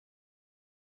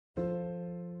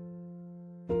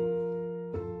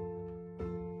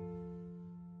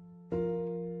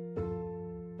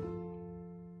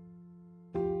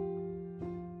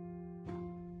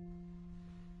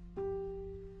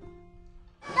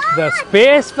the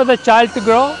space for the child to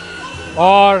grow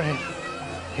or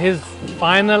his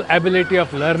final ability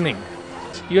of learning.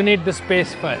 You need the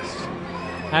space first,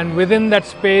 and within that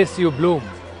space you bloom.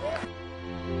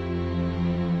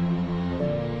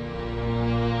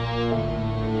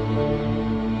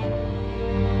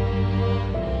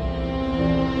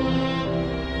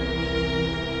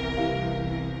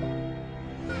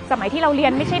สมัยที่เราเรีย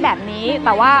นไม่ใช่แบบนี้แ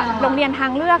ต่ว่าโรงเรียนทา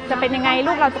งเลือกจะเป็นยังไง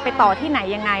ลูกเราจะไปต่อที่ไหน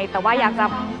ยังไงแต่ว่าอยากจะ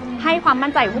ให้ความมั่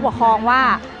นใจผู้ปกครองว่า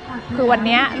คือวัน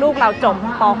นี้ลูกเราจบ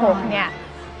ป .6 เนี่ย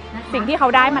สิ่งที่เขา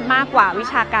ได้มันมากกว่าวิ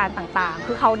ชาการต่างๆ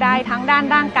คือเขาได้ทั้งด้าน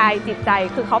ร่างกายจิตใจ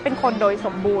คือเขาเป็นคนโดยส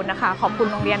มบูรณ์นะคะขอบคุณ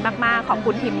โรงเรียนมากๆขอบ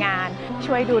คุณทีมงาน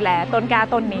ช่วยดูแลต้นกล้า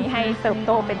ต้นนี้ให้เติบโ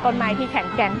ตเป็นต้นไม้ที่แข็ง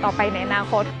แกร่งต่อไปในอนา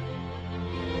คต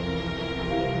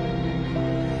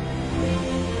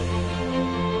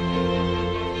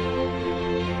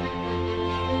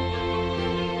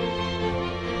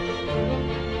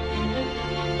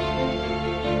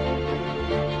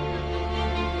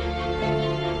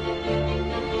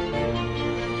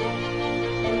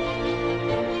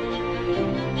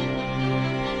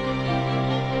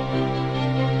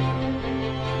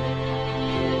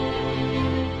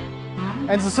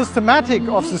And the systematic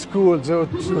of the school, so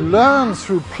to learn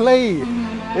through play,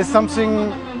 is something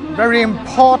very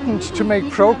important to make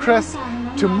progress,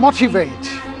 to motivate.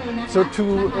 So to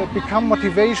become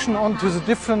motivation onto the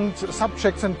different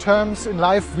subjects and terms in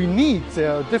life we need.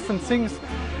 There are different things,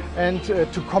 and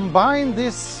to combine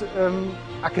this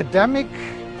academic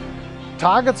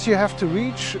targets you have to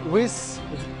reach with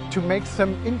to make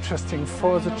them interesting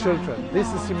for the children. This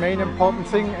is the main important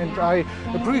thing, and I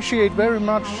appreciate very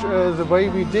much the way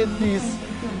we did these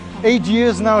 8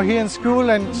 years now here in school,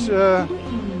 and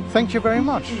thank you very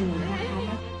much.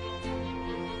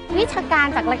 วิชาการ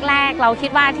จากแรกๆเราคิ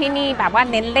ดว่าที่นี่แบบว่า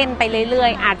เน้นเล่นไปเรื่อ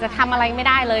ยๆอาจจะทำอะไรไม่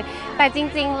ได้เลยแต่จ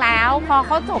ริงๆแล้วพอเข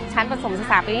าจบชั้นประถมศึก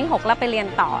ษาปีที่6แล้วไปเรียน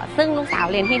ต่อซึ่งลูกสาว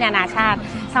เรียนที่นานาชาติ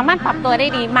สามารถปรับตัวได้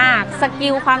ดีมากสกิ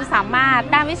ลความสามารถ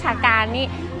ด้านวิชาการนี่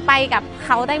ไปกับเข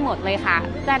าได้หมดเลยค่ะ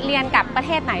จะเรียนกับประเ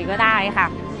ทศไหนก็ได้ค่ะ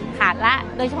และ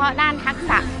โดยเฉพาะด้านทัก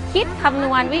ษะคิดคำน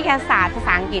วณวิทยาศาสตร์ภาษ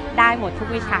าอังกฤษได้หมดทุก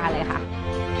วิชาเลยค่ะ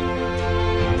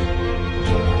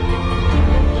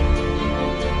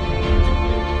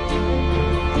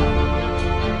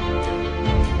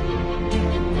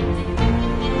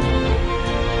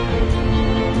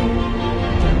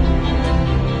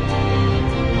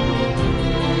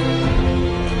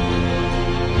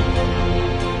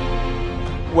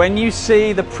When you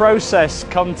see the process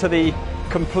come to the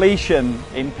completion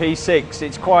in P6,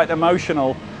 it's quite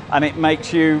emotional, and it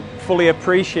makes you fully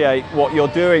appreciate what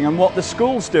you're doing and what the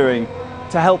school's doing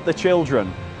to help the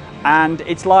children. And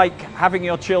it's like having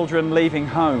your children leaving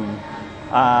home.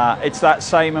 It's that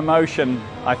same emotion,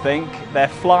 I think.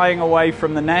 They're flying away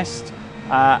from the nest,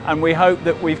 and we hope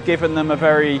that we've given them a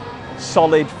very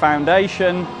solid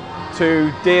foundation to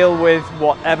deal with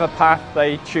whatever path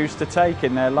they choose to take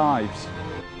in their lives.